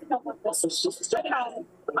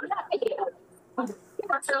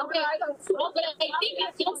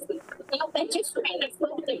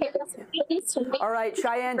 All right,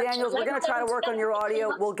 Cheyenne Daniels, we're going to try to work on your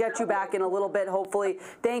audio. We'll get you back in a little bit, hopefully.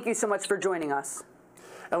 Thank you so much for joining us.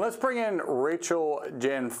 And let's bring in Rachel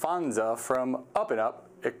Janfanza from Up and Up.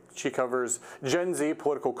 She covers Gen Z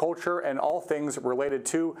political culture and all things related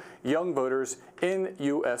to young voters in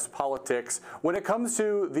U.S. politics. When it comes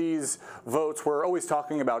to these votes, we're always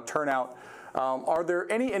talking about turnout. Are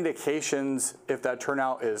there any indications if that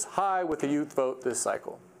turnout is high with the youth vote this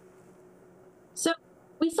cycle? So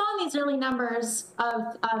we saw in these early numbers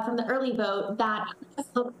of from the early vote that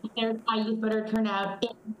there's high youth voter turnout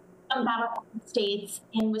in some battleground states.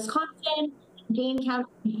 In Wisconsin, Dane County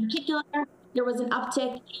in particular, there was an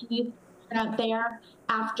uptick in youth turnout there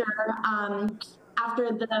after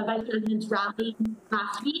the vice president's rally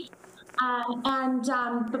last week.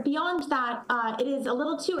 But beyond that, it is a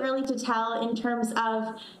little too early to tell in terms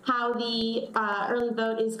of how the early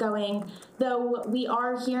vote is going, though we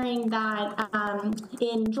are hearing that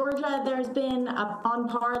in Georgia there's been on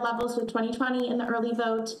par levels with 2020 in the early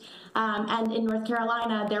vote, and in North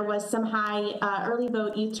Carolina there was some high early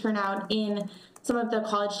vote youth turnout in some of the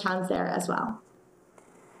college towns there as well.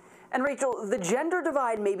 And Rachel, the gender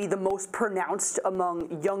divide may be the most pronounced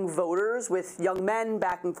among young voters, with young men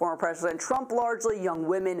backing former President Trump largely, young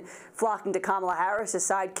women flocking to Kamala Harris'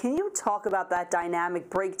 side. Can you talk about that dynamic,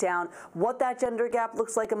 breakdown, what that gender gap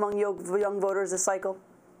looks like among young voters this cycle?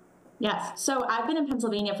 Yes. So I've been in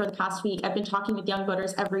Pennsylvania for the past week. I've been talking with young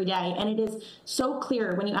voters every day, and it is so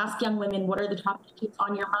clear when you ask young women what are the top issues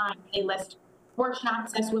on your mind, they list abortion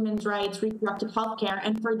access, women's rights, reproductive health care.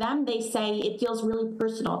 And for them, they say it feels really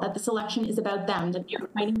personal, that this election is about them, that they're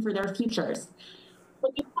fighting for their futures.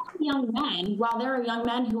 When you talk to young men, while there are young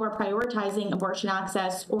men who are prioritizing abortion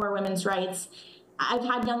access or women's rights, I've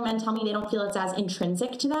had young men tell me they don't feel it's as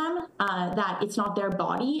intrinsic to them, that it's not their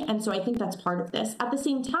body. And so I think that's part of this. At the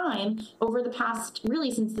same time, over the past,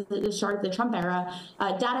 really since the start of the Trump era,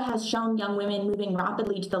 data has shown young women moving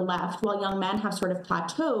rapidly to the left, while young men have sort of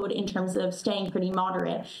plateaued in terms of staying pretty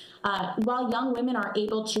moderate. While young women are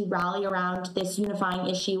able to rally around this unifying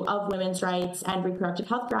issue of women's rights and reproductive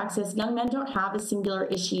health care access, young men don't have a singular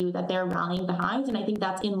issue that they're rallying behind. And I think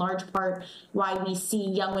that's in large part why we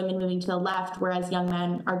see young women moving to the left, whereas young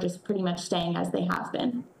men are just pretty much staying as they have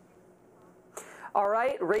been. All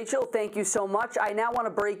right, Rachel, thank you so much. I now want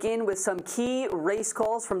to break in with some key race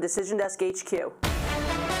calls from Decision Desk HQ.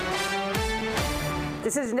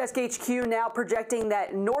 Decision Desk HQ now projecting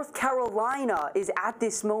that North Carolina is at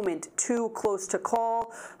this moment too close to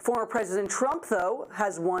call. Former President Trump, though,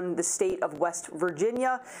 has won the state of West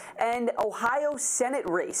Virginia, and Ohio Senate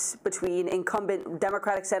race between incumbent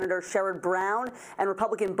Democratic Senator Sherrod Brown and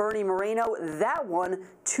Republican Bernie Moreno, that one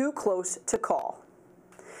too close to call.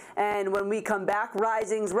 And when we come back,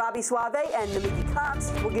 Rising's Robbie Suave and Namiki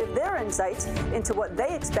Cox will give their insights into what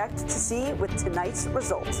they expect to see with tonight's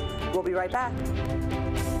results. We'll be right back.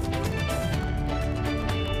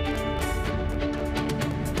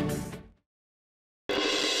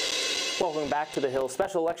 Welcome back to the Hill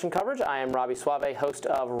special election coverage. I am Robbie Suave, host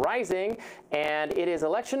of Rising, and it is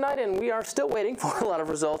election night, and we are still waiting for a lot of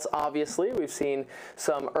results, obviously. We've seen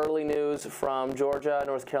some early news from Georgia,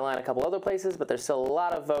 North Carolina, a couple other places, but there's still a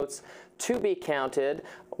lot of votes to be counted.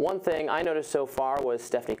 One thing I noticed so far was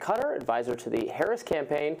Stephanie Cutter, advisor to the Harris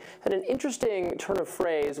campaign, had an interesting turn of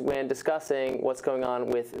phrase when discussing what's going on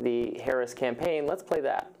with the Harris campaign. Let's play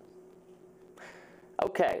that.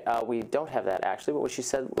 Okay, we don't have that actually, but what she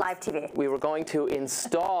said, live TV. We were going to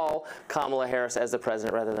install Kamala Harris as the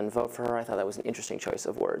president rather than vote for her. I thought that was an interesting choice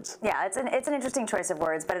of words. Yeah, it's an interesting choice of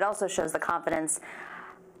words, but it also shows the confidence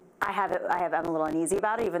I'm a little uneasy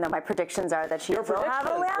about it, even though my predictions are that she will have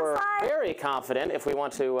a landslide. We're very confident. If we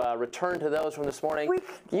want to return to those from this morning,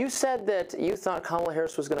 you said that you thought Kamala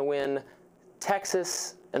Harris was going to win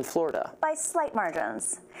Texas and Florida by slight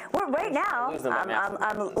margins. Right now,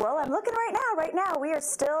 I'm looking right now. Right now, we are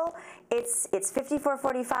still. It's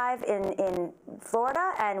 54-45 in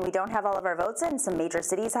Florida, and we don't have all of our votes in. Some major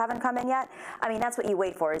cities haven't come in yet. I mean, that's what you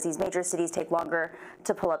wait for. Is these major cities take longer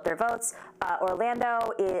to pull up their votes.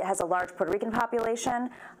 Orlando has a large Puerto Rican population.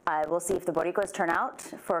 We'll see if the Boricuas turn out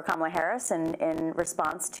for Kamala Harris in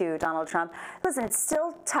response to Donald Trump. Listen, it's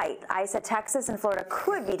still tight. I said Texas and Florida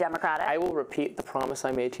could be Democratic. I will repeat the promise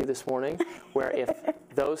I made to you this morning, where if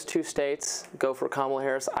those two states go for Kamala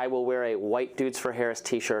Harris, I will wear a White Dudes for Harris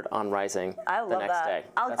T-shirt on Rising the next day.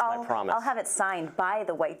 That's my promise. I'll have it signed by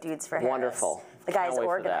the White Dudes for Harris. Wonderful. The guy's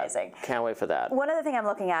organizing. Can't wait for that. One other thing I'm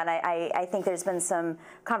looking at, I think there's been some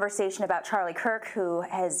conversation about Charlie Kirk, who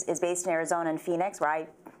is based in Arizona and Phoenix, where I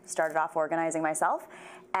started off organizing myself,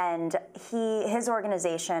 and his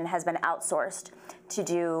organization has been outsourced to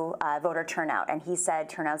do voter turnout, and he said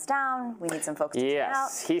turnout's down. We need some folks to turn out.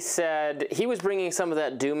 Yes, he said he was bringing some of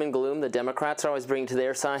that doom and gloom the Democrats are always bringing to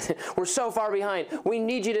their side. We're so far behind. We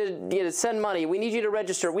need you to send money. We need you to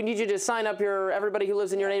register. We need you to sign up everybody who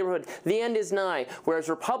lives in your neighborhood. The end is nigh. Whereas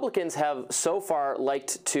Republicans have so far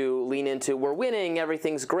liked to lean into we're winning,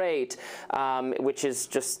 everything's great, which is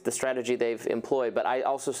just the strategy they've employed. But I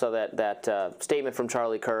also saw that statement from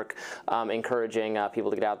Charlie Kirk encouraging people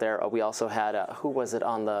to get out there. We also had who was it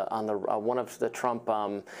on the one of the Trump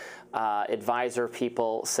advisor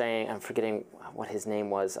people saying, I'm forgetting what his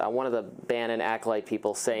name was, one of the Bannon acolyte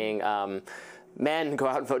people saying, men, go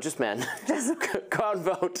out and vote. Just men. Just go out and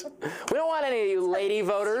vote. We don't want any of you lady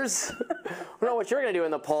voters. We don't know what you're going to do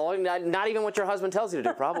in the poll. Not even what your husband tells you to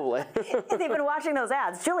do, probably. They've been watching those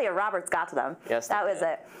ads. Julia Roberts got to them. Yes, that was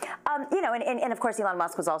it. And of course, Elon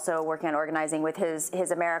Musk was also working on organizing with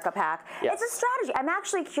his America PAC. Yes. It's a strategy. I'm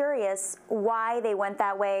actually curious why they went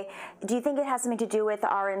that way. Do you think it has something to do with the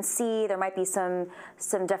RNC? There might be some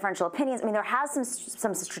differential opinions. I mean, there has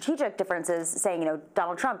some strategic differences saying,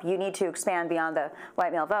 Donald Trump, you need to expand beyond the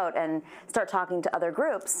white male vote and start talking to other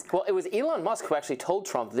groups. Well, it was Elon Musk who actually told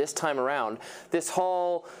Trump this time around, this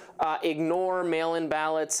whole ignore mail-in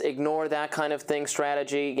ballots, ignore that kind of thing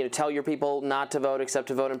strategy, tell your people not to vote except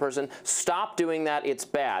to vote in person. Stop doing that. It's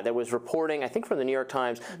bad. There was reporting, I think from the New York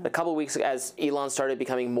Times, a couple of weeks ago as Elon started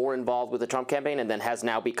becoming more involved with the Trump campaign and then has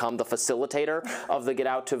now become the facilitator of the get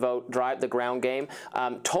out to vote drive, the ground game,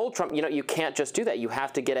 told Trump, you can't just do that. You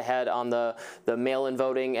have to get ahead on the mail-in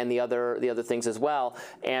voting and the other things as well.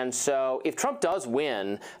 And so if Trump does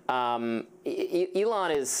win, Elon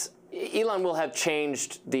will have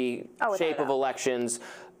changed the shape of elections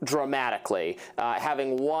dramatically.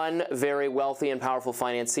 Having one very wealthy and powerful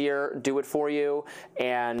financier do it for you,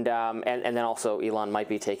 and then also Elon might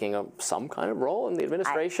be taking some kind of role in the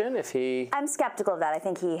administration if he... I'm skeptical of that. I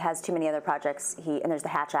think he has too many other projects. And there's the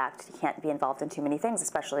Hatch Act. He can't be involved in too many things,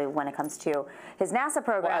 especially when it comes to his NASA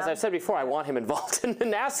program. Well, as I've said before, I want him involved in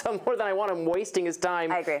NASA more than I want him wasting his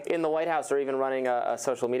time in the White House or even running a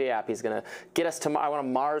social media app. He's going to get us to I want a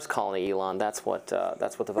Mars colony, Elon. That's what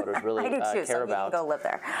the voters really care about. I do too, so go live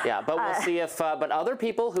there. Yeah, but we'll see if. But other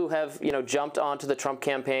people who have jumped onto the Trump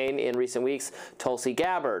campaign in recent weeks, Tulsi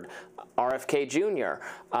Gabbard, RFK Jr.,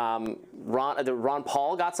 Ron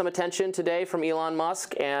Paul got some attention today from Elon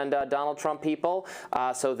Musk and Donald Trump people.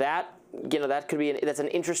 So that. That could be that's an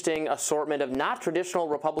interesting assortment of not traditional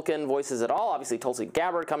Republican voices at all. Obviously, Tulsi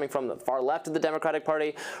Gabbard coming from the far left of the Democratic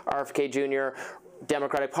Party, RFK Jr.,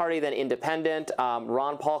 Democratic Party, then independent.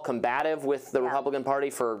 Ron Paul combative with the Republican Party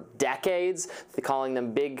for decades, calling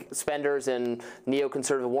them big spenders and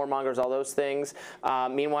neoconservative warmongers, all those things.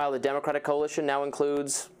 Meanwhile, the Democratic coalition now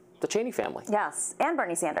includes the Cheney family. Yes, and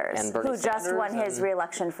Bernie Sanders, who just won his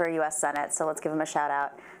re-election for U.S. Senate, so let's give him a shout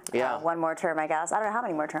out. Yeah. One more term, I guess. I don't know how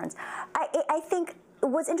many more terms. I think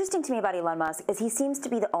what's interesting to me about Elon Musk is he seems to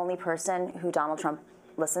be the only person who Donald Trump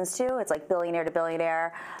listens to. It's like billionaire to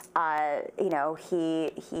billionaire.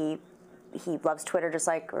 He loves Twitter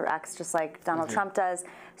or X just like Donald Trump does.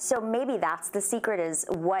 So maybe that's the secret, is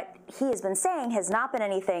what he has been saying has not been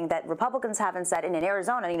anything that Republicans haven't said. And in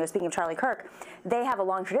Arizona, speaking of Charlie Kirk, they have a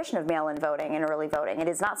long tradition of mail-in voting and early voting. It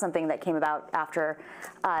is not something that came about after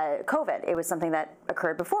COVID. It was something that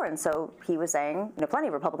occurred before. And so he was saying, plenty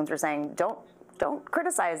of Republicans were saying, don't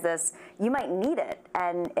criticize this. You might need it.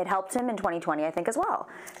 And it helped him in 2020, I think, as well.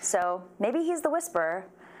 So maybe he's the whisperer.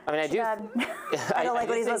 I mean, I don't like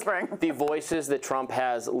what he's whispering. The voices that Trump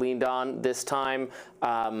has leaned on this time,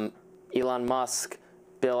 Elon Musk,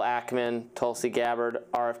 Bill Ackman, Tulsi Gabbard,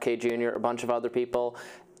 RFK Jr., a bunch of other people,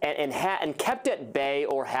 and kept at bay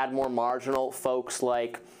or had more marginal folks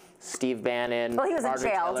like Steve Bannon, well, he was Margaret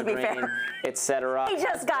in jail, Taylor to be Greene, fair. etc. He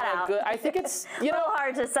just got out. Good. I think it's a little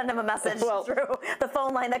hard to send him a message through the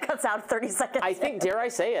phone line that cuts out 30 seconds. I think, dare I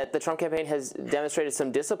say it, the Trump campaign has demonstrated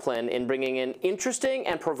some discipline in bringing in interesting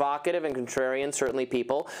and provocative and contrarian, certainly,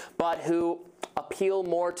 people, but who appeal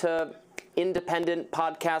more to independent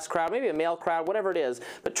podcast crowd, maybe a male crowd, whatever it is.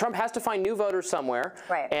 But Trump has to find new voters somewhere,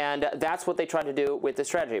 right. And that's what they try to do with this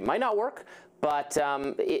strategy. It might not work, but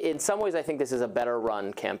in some ways I think this is a better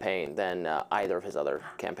run campaign than either of his other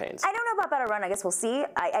campaigns. I don't know about better run. I guess we'll see.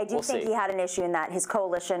 I do think he had an issue in that his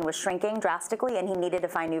coalition was shrinking drastically and he needed to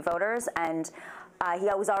find new voters, and he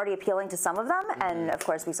was already appealing to some of them, and of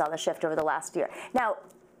course we saw the shift over the last year. Now,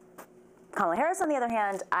 Kamala Harris, on the other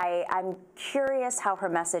hand, I'm curious how her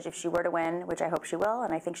message, if she were to win, which I hope she will,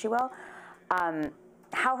 and I think she will,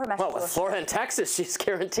 how her message will with Florida and Texas, she's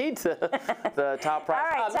guaranteed the top prize.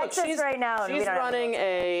 All right, Texas look, right now. She's running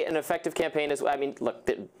an effective campaign. I mean, look,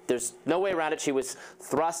 there's no way around it. She was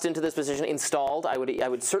thrust into this position, installed. I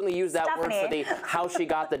would certainly use that word for the how she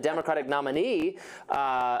got the Democratic nominee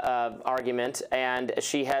argument, and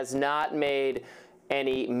she has not made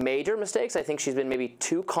any major mistakes. I think she's been maybe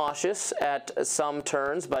too cautious at some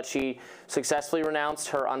turns, but she successfully renounced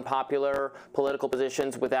her unpopular political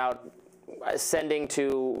positions without sending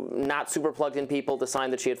to not super plugged in people the sign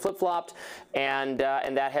that she had flip-flopped, and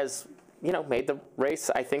that has made the race,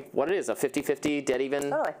 I think, what it is, a 50-50 dead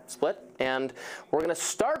even split. And we're going to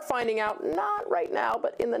start finding out, not right now,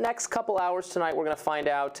 but in the next couple hours tonight, we're going to find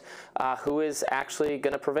out who is actually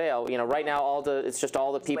going to prevail. Right now, it's just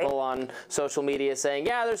all the people on social media saying,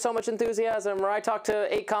 yeah, there's so much enthusiasm, or I talked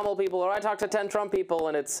to 8 Kamala people, or I talked to 10 Trump people,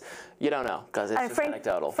 and you don't know, because it's just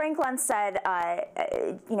anecdotal. Frank Luntz said,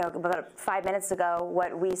 about 5 minutes ago,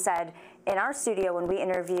 what we said in our studio when we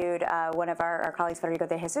interviewed one of our colleagues, Federico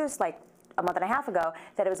de Jesus, like a month and a half ago,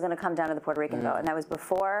 that it was going to come down to the Puerto Rican vote, and that was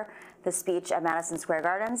before the speech at Madison Square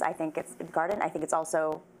Gardens. I think it's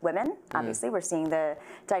also women. Obviously, we're seeing the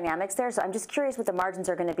dynamics there. So I'm just curious what the margins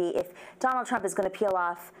are going to be if Donald Trump is going to peel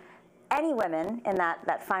off any women in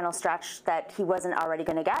that final stretch that he wasn't already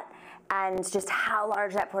going to get, and just how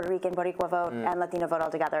large that Puerto Rican, Boricua vote and Latino vote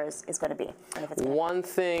altogether is going to be. One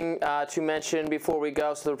thing to mention before we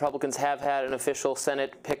go, so the Republicans have had an official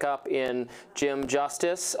Senate pickup in Jim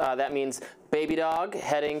Justice. That means Baby Dog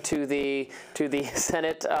heading to the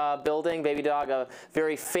Senate building. Baby Dog, a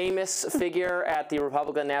very famous figure at the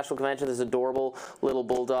Republican National Convention. This adorable little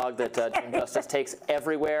bulldog that Jim Justice takes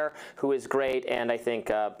everywhere, who is great, and I think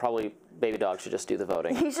probably Baby Dog should just do the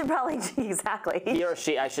voting. He should probably, exactly. He or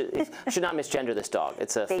she, should not misgender this dog.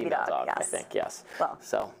 It's a Baby female dog, yes. I think, yes. Well.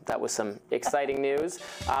 So that was some exciting news.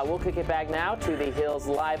 We'll kick it back now to the Hill's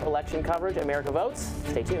live election coverage, America Votes.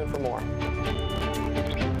 Stay tuned for more.